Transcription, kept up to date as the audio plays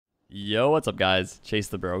Yo, what's up guys? Chase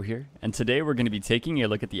the Bro here, and today we're going to be taking a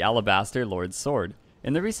look at the Alabaster Lord's Sword.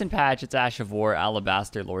 In the recent patch, its Ash of War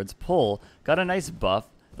Alabaster Lord's Pull got a nice buff.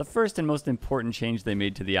 The first and most important change they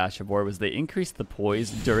made to the Ash of War was they increased the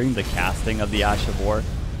poise during the casting of the Ash of War.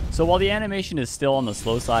 So while the animation is still on the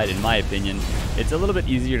slow side in my opinion, it's a little bit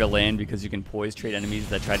easier to land because you can poise trade enemies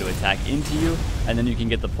that try to attack into you, and then you can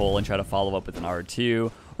get the pull and try to follow up with an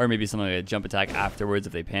R2, or maybe something like a jump attack afterwards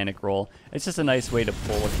if they panic roll. It's just a nice way to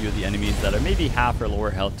pull a few of the enemies that are maybe half or lower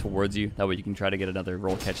health towards you, that way you can try to get another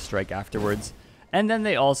roll catch strike afterwards. And then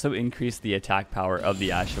they also increase the attack power of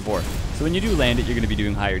the Ash of War. So when you do land it, you're going to be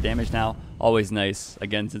doing higher damage now. Always nice,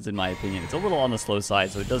 again, since in my opinion it's a little on the slow side,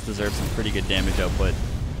 so it does deserve some pretty good damage output.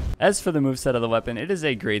 As for the moveset of the weapon, it is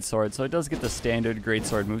a greatsword, so it does get the standard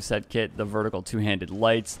greatsword moveset kit, the vertical two-handed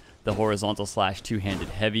lights, the horizontal slash two-handed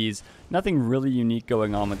heavies. Nothing really unique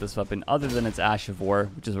going on with this weapon other than its Ash of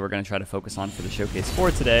War, which is what we're going to try to focus on for the showcase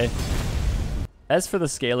for today. As for the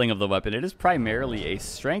scaling of the weapon, it is primarily a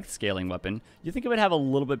strength scaling weapon. You think it would have a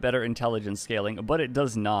little bit better intelligence scaling, but it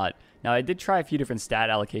does not. Now, I did try a few different stat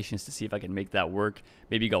allocations to see if I could make that work,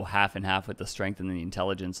 maybe go half and half with the strength and the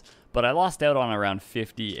intelligence, but I lost out on around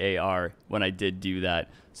 50 AR when I did do that.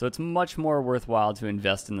 So it's much more worthwhile to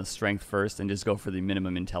invest in the strength first and just go for the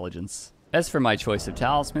minimum intelligence. As for my choice of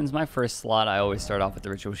talismans, my first slot I always start off with the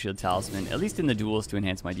Ritual Shield Talisman, at least in the duels to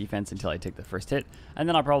enhance my defense until I take the first hit, and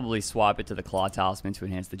then I'll probably swap it to the Claw Talisman to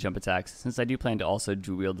enhance the jump attacks, since I do plan to also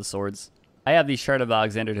dual wield the swords. I have the Shard of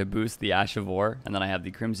Alexander to boost the Ash of War, and then I have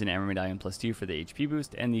the Crimson Armor Medallion +2 for the HP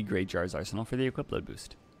boost, and the Great Jar's Arsenal for the Equip Load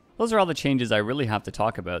boost. Those are all the changes I really have to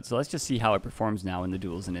talk about, so let's just see how it performs now in the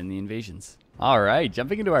duels and in the invasions. Alright,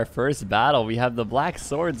 jumping into our first battle, we have the Black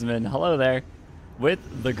Swordsman, hello there,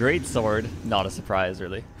 with the Great Sword. Not a surprise,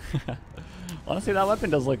 really. Honestly, that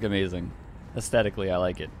weapon does look amazing. Aesthetically, I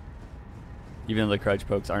like it. Even though the crouch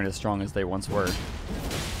pokes aren't as strong as they once were.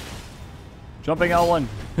 Jumping L1.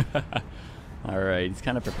 Alright, he's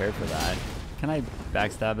kind of prepared for that. Can I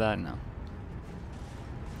backstab that? No.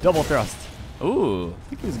 Double thrust. Ooh, I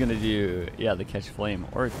think he was going to do, yeah, the catch flame.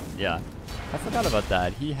 Or, yeah. I forgot about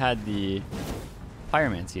that. He had the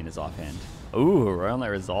pyromancy in his offhand. Ooh, right on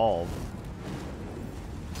that resolve.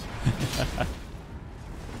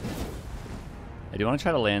 I do want to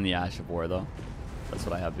try to land the Ash of War, though. That's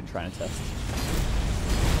what I have been trying to test.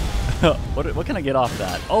 What can I get off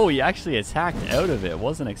that? Oh, he actually attacked out of it.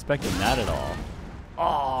 Wasn't expecting that at all.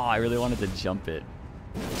 Oh, I really wanted to jump it.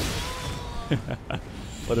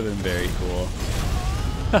 Would have been very cool.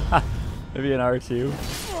 Maybe an R2.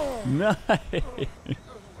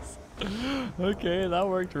 Nice. Okay, that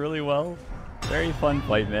worked really well. Very fun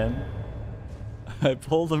fight, man. I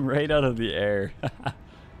pulled him right out of the air.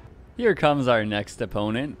 Here comes our next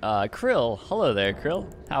opponent, Krill. Hello there, Krill.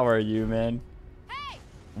 How are you, man? Hey!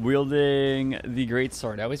 Wielding the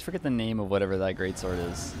Greatsword. I always forget the name of whatever that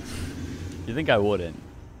Greatsword is. You think I wouldn't,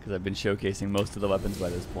 because I've been showcasing most of the weapons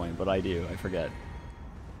by this point, but I do. I forget.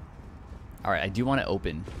 Alright, I do want to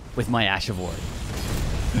open with my Ash of War.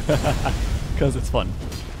 Because it's fun.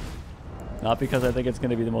 Not because I think it's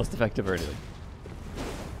going to be the most effective or anything.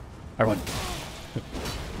 R1.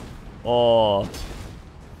 Oh,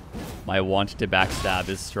 my want to backstab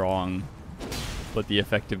is strong, but the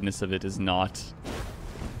effectiveness of it is not.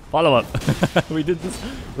 Follow up. We did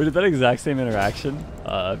that exact same interaction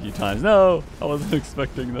a few times. No, I wasn't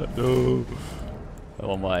expecting that. No. I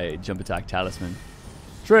want my jump attack talisman.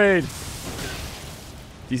 Trade.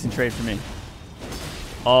 Decent trade for me.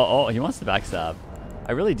 Oh, he wants to backstab.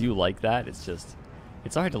 I really do like that. It's just,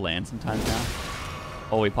 it's hard to land sometimes now.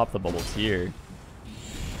 Oh, we popped the bubbles here.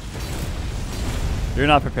 You're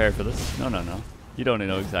not prepared for this. No, no, no. You don't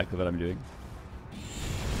know exactly what I'm doing.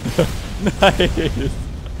 Nice.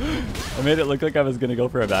 I made it look like I was going to go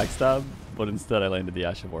for a backstab, but instead I landed the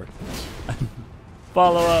Ash of War.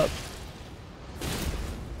 Follow up.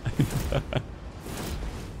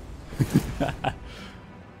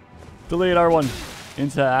 Delayed R1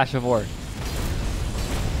 into Ash of War.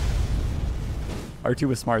 R2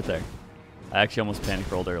 was smart there. I actually almost panic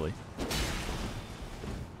rolled early.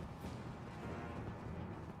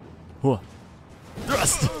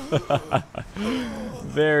 Thrust!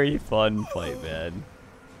 Very fun fight, man.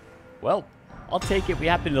 Well, I'll take it. We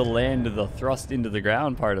happen to land the thrust into the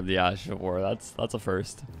ground part of the Ash of War. That's a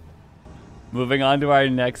first. Moving on to our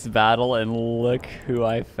next battle, and look who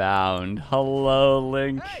I found. Hello,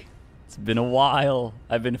 Link. Hey. It's been a while.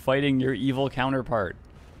 I've been fighting your evil counterpart.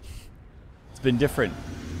 It's been different.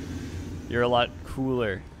 You're a lot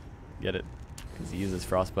cooler. Get it? Because he uses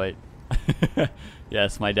frostbite.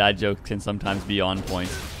 Yes, my dad joke can sometimes be on point.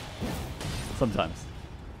 Sometimes.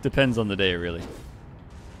 Depends on the day, really.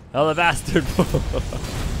 Alabaster pull.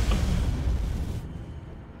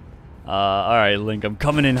 Alright, Link, I'm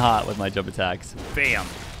coming in hot with my jump attacks. Bam!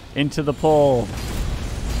 Into the pole.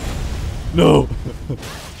 No!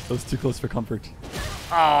 That was too close for comfort.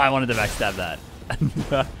 Oh, I wanted to backstab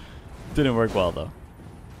that. Didn't work well, though.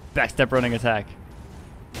 Backstep running attack.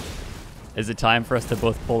 Is it time for us to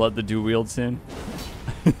both pull out the dual wield soon?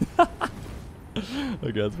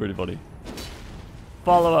 Okay, that's pretty funny.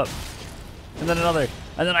 Follow up. And then another.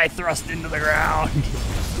 And then I thrust into the ground.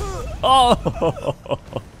 Oh!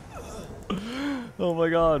 Oh my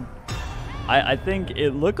god. I think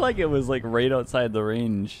it looked like it was like right outside the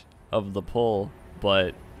range of the pull,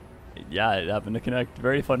 but yeah, it happened to connect.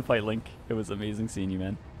 Very fun fight, Link. It was amazing seeing you,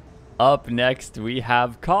 man. Up next, we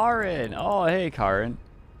have Karin. Oh, hey, Karin.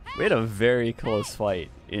 We had a very close fight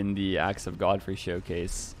in the Axe of Godfrey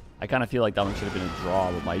showcase. I kind of feel like that one should have been a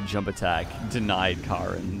draw, but my jump attack denied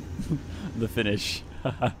Karin the finish.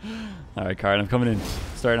 Alright, Karin, I'm coming in.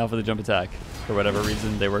 Starting off with a jump attack. For whatever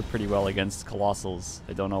reason, they work pretty well against Colossals.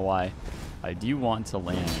 I don't know why. I do want to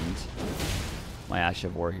land my Ash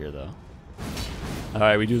of War here, though.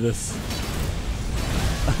 Alright, we do this.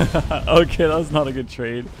 Okay, that was not a good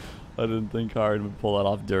trade. I didn't think Karin would pull that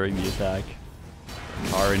off during the attack.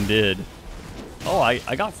 Karin did. Oh, I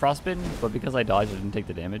got frostbitten, but because I dodged, I didn't take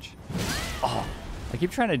the damage. Oh, I keep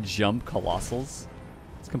trying to jump Colossals.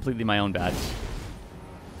 It's completely my own bad.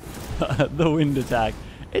 The wind attack.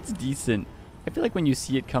 It's decent. I feel like when you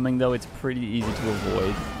see it coming, though, it's pretty easy to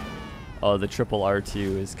avoid. Oh, the triple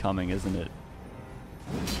R2 is coming, isn't it?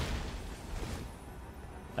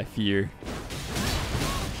 I fear.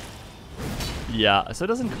 Yeah, so it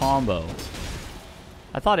doesn't combo.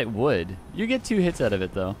 I thought it would. You get 2 hits out of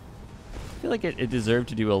it, though. I feel like it deserved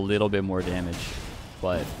to do a little bit more damage,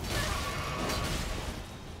 but...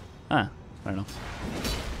 Huh, I don't know.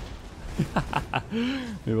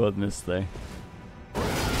 We both missed there.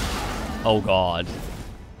 Oh god.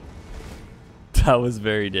 That was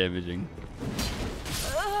very damaging.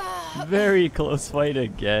 Very close fight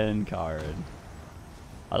again, Karin.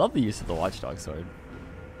 I love the use of the Watchdog sword.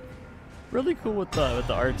 Really cool with the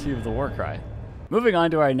R2 of the Warcry. Moving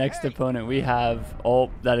on to our next opponent, we have...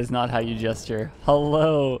 Oh, that is not how you gesture.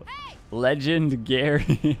 Hello, Legend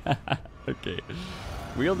Gary. Okay.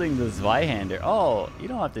 Wielding the Zweihander. Oh, you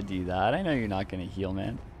don't have to do that. I know you're not going to heal,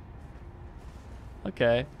 man.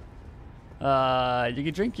 Okay. You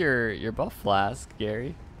can drink your buff flask,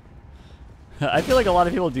 Gary. I feel like a lot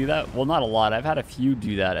of people do that. Well, not a lot. I've had a few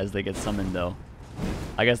do that as they get summoned, though.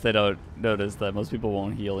 I guess they don't notice that most people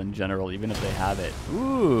won't heal in general, even if they have it.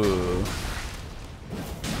 Ooh.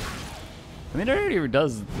 I mean, it already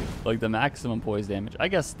does, like, the maximum poise damage. I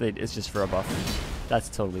guess it's just for a buff. That's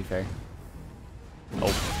totally fair.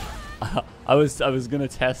 Oh. I was going to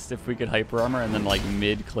test if we could hyper armor, and then, like,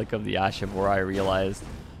 mid-click of the Ash of War, I realized...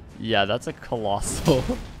 Yeah, that's a Colossal.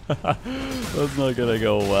 That's not gonna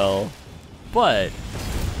go well. But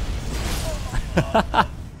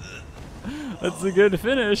that's a good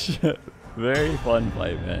finish. Very fun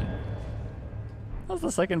fight, man. That was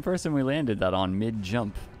the second person we landed that on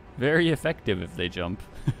mid-jump. Very effective if they jump.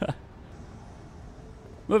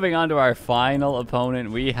 Moving on to our final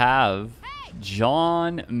opponent, we have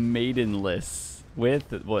John Maidenless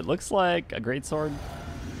with what looks like a greatsword.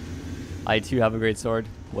 I too have a greatsword.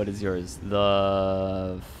 What is yours?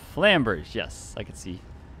 The Flamberge. Yes, I can see.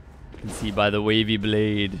 I can see by the wavy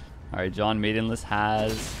blade. All right, John Maidenless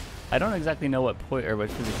has... I don't exactly know what point or what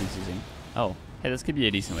physics he's using. Oh, hey, this could be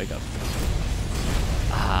a decent wake up.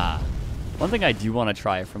 Ah, one thing I do want to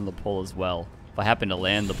try from the pull as well. If I happen to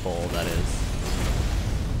land the pull, that is.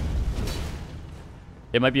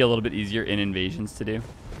 It might be a little bit easier in invasions to do,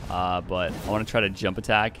 but I want to try to jump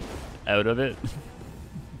attack out of it.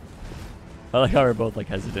 I like how we're both like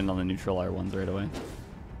hesitant on the neutral R1s right away.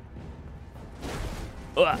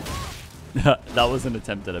 That was an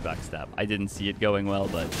attempt at a backstab. I didn't see it going well,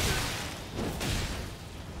 but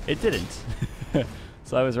it didn't.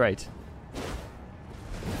 So I was right.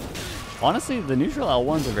 Honestly, the neutral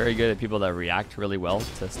L1s are very good at people that react really well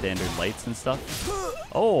to standard lights and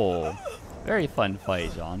stuff. Oh, very fun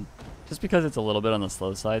fight, John. Just because it's a little bit on the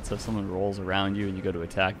slow side, so if someone rolls around you and you go to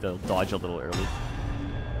attack, they'll dodge a little early.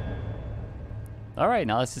 Alright,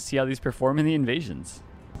 now let's just see how these perform in the invasions.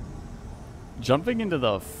 Jumping into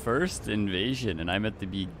the first invasion, and I'm at the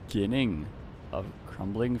beginning of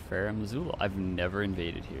Crumbling Farum Azula. I've never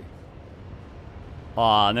invaded here.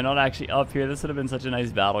 Aw, and they're not actually up here. This would have been such a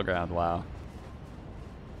nice battleground, wow.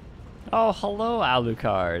 Oh, hello,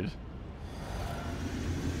 Alucard.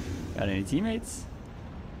 Got any teammates?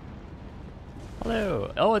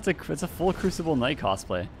 Hello. Oh, it's a full Crucible Knight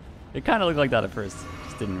cosplay. It kind of looked like that at first.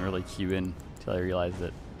 Just didn't really cue in until I realized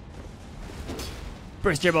it.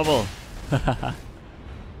 Burst your bubble!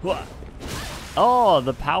 Oh,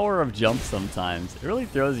 the power of jump sometimes. It really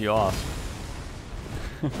throws you off.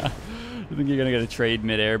 You think you're gonna get a trade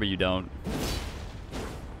midair, but you don't.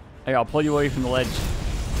 Hey, I'll pull you away from the ledge.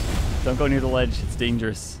 Don't go near the ledge, it's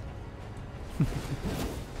dangerous.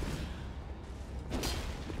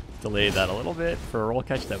 Delayed that a little bit for a roll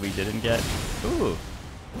catch that we didn't get. Ooh.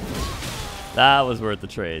 That was worth the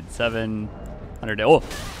trade. 700. Oh!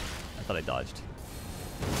 I thought I dodged.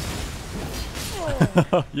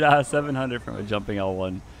 Yeah, 700 from a jumping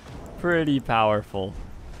L1. Pretty powerful.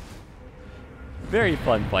 Very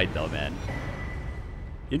fun fight though, man.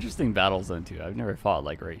 Interesting battle zone too. I've never fought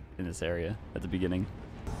like right in this area at the beginning.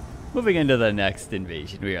 Moving into the next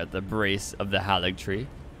invasion, we are at the brace of the Halig tree.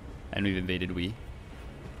 And we've invaded we.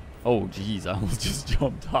 Oh geez, I almost just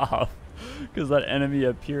jumped off. Because that enemy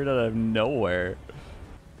appeared out of nowhere.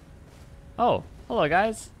 Oh, hello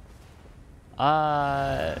guys.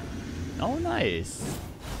 Oh nice.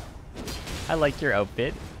 I like your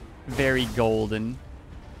outfit. Very golden.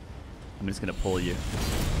 I'm just gonna pull you.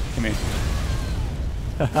 Come here.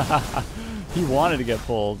 He wanted to get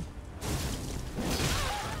pulled.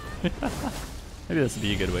 Maybe this would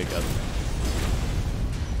be a good wake up.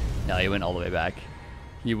 No, he went all the way back.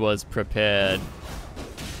 He was prepared.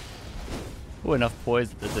 Oh, enough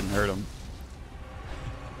poise that this didn't hurt him.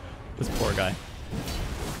 This poor guy.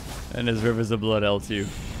 And his Rivers of Blood L2.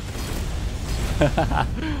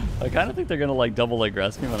 I kind of think they're gonna like double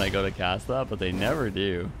aggress me when I go to cast that, but they never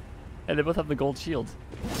do. And they both have the gold shield.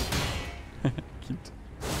 Cute.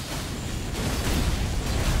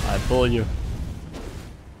 I pull you.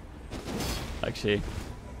 Actually,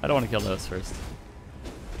 I don't want to kill the host first.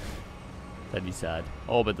 That'd be sad.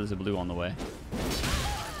 Oh, but there's a blue on the way.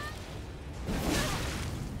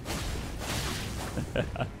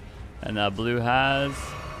 And that blue has...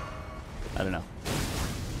 I don't know.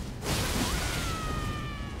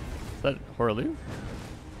 Is that Horlu?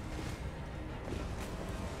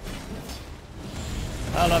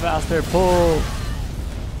 Alabaster, pull!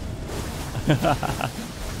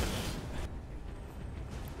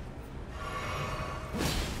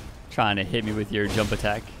 Trying to hit me with your jump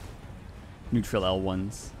attack. Neutral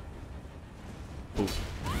L1s. Ooh. Is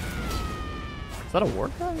that a war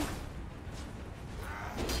cry?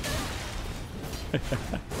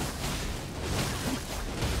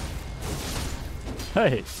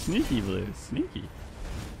 Hey, sneaky blue, sneaky.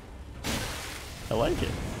 I like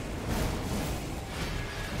it.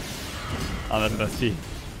 Oh, that's FSP.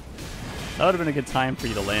 That would have been a good time for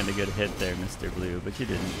you to land a good hit there, Mr. Blue, but you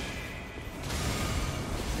didn't.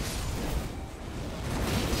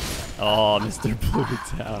 Oh, Mr. Blue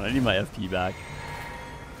down. I need my FP back.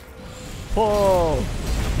 Whoa!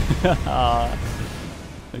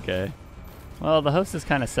 Okay. Well, the host is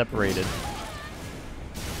kind of separated.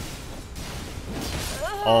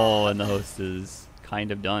 Oh, and the host is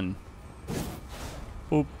kind of done.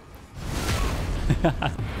 Oop.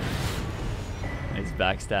 Nice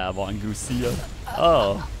backstab on Gucia.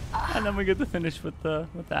 Oh, and then we get to finish with the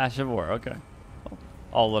Ash of War. Okay.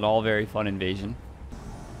 All in all, very fun invasion.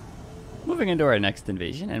 Moving into our next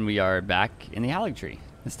invasion, and we are back in the Halig tree.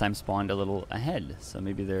 This time spawned a little ahead, so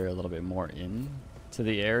maybe they're a little bit more in to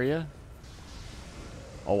the area.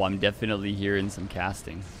 Oh, I'm definitely hearing some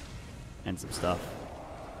casting and some stuff.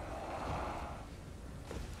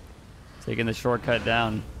 Taking the shortcut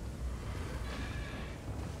down.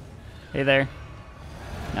 Hey there.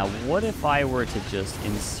 Now, what if I were to just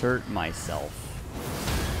insert myself?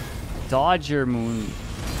 Dodge your moon...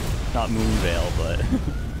 Not moon veil, but...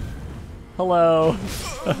 Hello.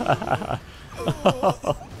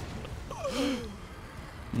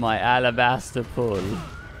 My Alabaster pull.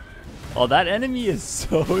 Oh, that enemy is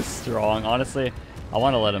so strong. Honestly, I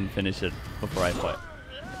want to let him finish it before I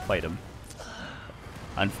fight him.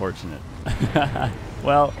 Unfortunate.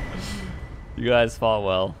 Well, you guys fought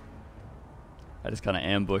well. I just kind of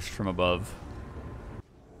ambushed from above.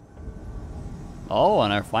 Oh,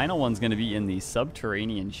 and our final one's going to be in the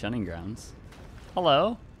subterranean shunning grounds.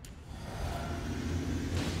 Hello.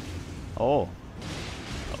 Oh.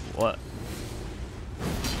 What?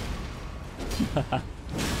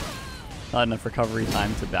 Not enough recovery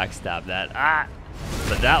time to backstab that. Ah!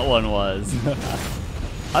 But that one was.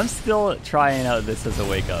 I'm still trying out this as a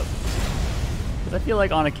wake up. Because I feel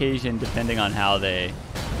like on occasion, depending on how they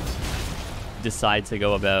decide to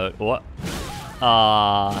go about... What?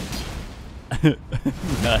 Nice.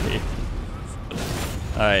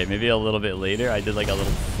 Alright, maybe a little bit later. I did like a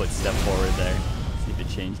little footstep forward there. See if it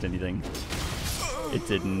changed anything. It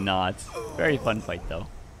did not. Very fun fight though.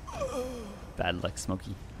 Bad luck,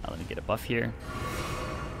 Smokey. Let me get a buff here.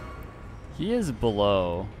 He is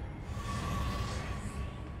below.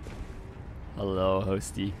 Hello,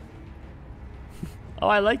 hosty. Oh,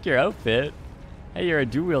 I like your outfit. Hey, you're a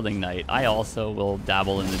dual-wielding knight. I also will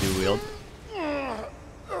dabble in the dual-wield.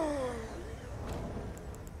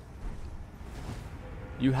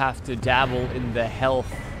 You have to dabble in the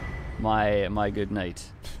health, my good knight.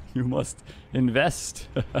 You must invest.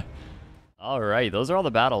 Alright, those are all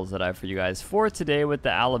the battles that I have for you guys for today with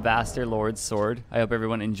the Alabaster Lord's Sword. I hope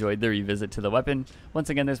everyone enjoyed the revisit to the weapon. Once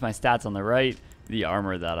again, there's my stats on the right, the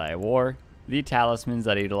armor that I wore, the talismans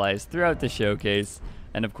that I utilized throughout the showcase,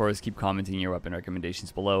 and of course, keep commenting your weapon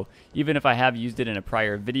recommendations below. Even if I have used it in a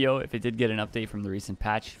prior video, if it did get an update from the recent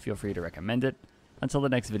patch, feel free to recommend it. Until the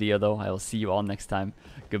next video, though, I will see you all next time.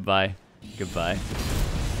 Goodbye. Goodbye.